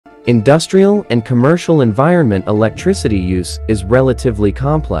Industrial and commercial environment electricity use is relatively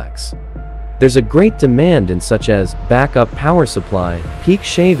complex. There's a great demand in such as backup power supply, peak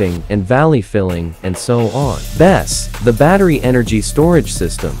shaving and valley filling, and so on. BESS, the battery energy storage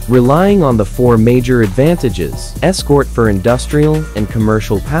system, relying on the four major advantages: escort for industrial and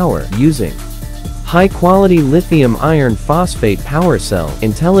commercial power using high-quality lithium iron phosphate power cell,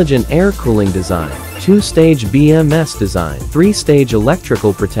 intelligent air cooling design, two-stage BMS design, three-stage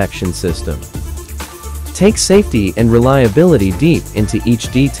electrical protection system. Take safety and reliability deep into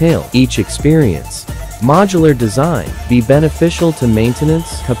each detail, each experience. Modular design, be beneficial to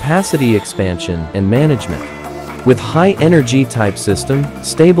maintenance, capacity expansion, and management. With high energy type system,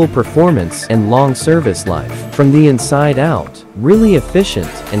 stable performance, and long service life. From the inside out, really efficient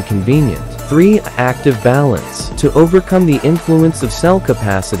and convenient. 3. Active balance. To overcome the influence of cell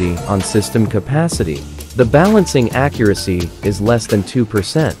capacity on system capacity. The balancing accuracy is less than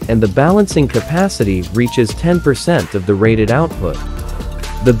 2%, and the balancing capacity reaches 10% of the rated output.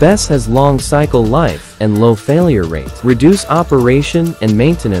 The BESS has long cycle life and low failure rate. Reduce operation and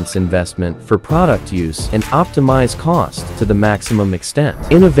maintenance investment for product use and optimize cost to the maximum extent.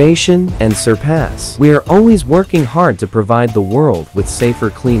 Innovation and surpass. We are always working hard to provide the world with safer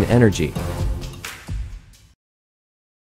clean energy.